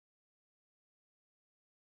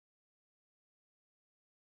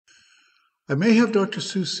I may have Dr.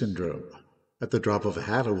 Seuss Syndrome. At the drop of a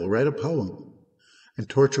hat I will write a poem and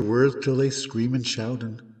torture words till they scream and shout,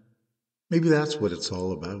 and maybe that's what it's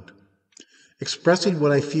all about. Expressing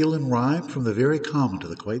what I feel in rhyme from the very common to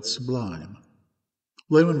the quite sublime.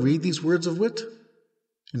 Will anyone read these words of wit?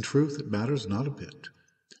 In truth, it matters not a bit.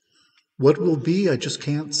 What will be I just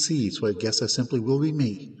can't see, so I guess I simply will be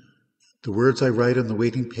me. The words I write on the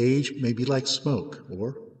waiting page may be like smoke,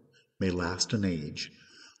 or may last an age.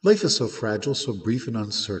 Life is so fragile, so brief and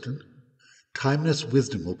uncertain. Time in its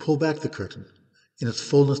wisdom will pull back the curtain, in its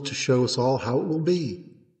fullness to show us all how it will be.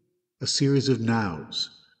 A series of nows,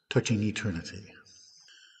 touching eternity.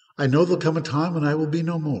 I know there'll come a time when I will be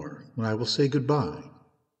no more, when I will say goodbye,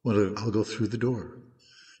 when I'll go through the door,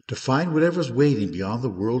 to find whatever's waiting beyond the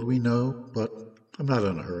world we know, but I'm not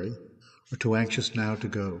in a hurry, or too anxious now to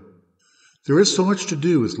go. There is so much to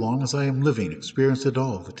do as long as I am living, experience it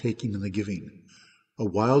all, the taking and the giving. A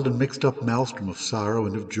wild and mixed up maelstrom of sorrow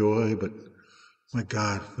and of joy, but my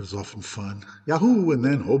God, it is often fun. Yahoo! And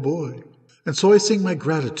then, oh boy! And so I sing my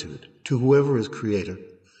gratitude to whoever is creator.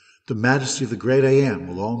 The majesty of the great I Am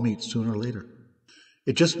will all meet sooner or later.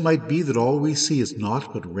 It just might be that all we see is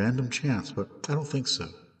naught but random chance, but I don't think so.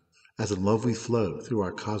 As in love we flow through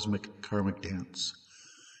our cosmic karmic dance.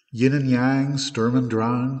 Yin and yang, Sturm and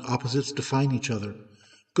Drang, opposites define each other.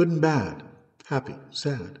 Good and bad, happy,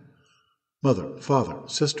 sad. Mother, father,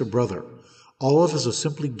 sister, brother, all of us are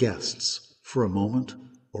simply guests, for a moment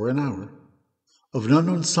or an hour, of an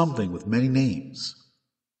unknown something with many names,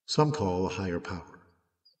 some call a higher power.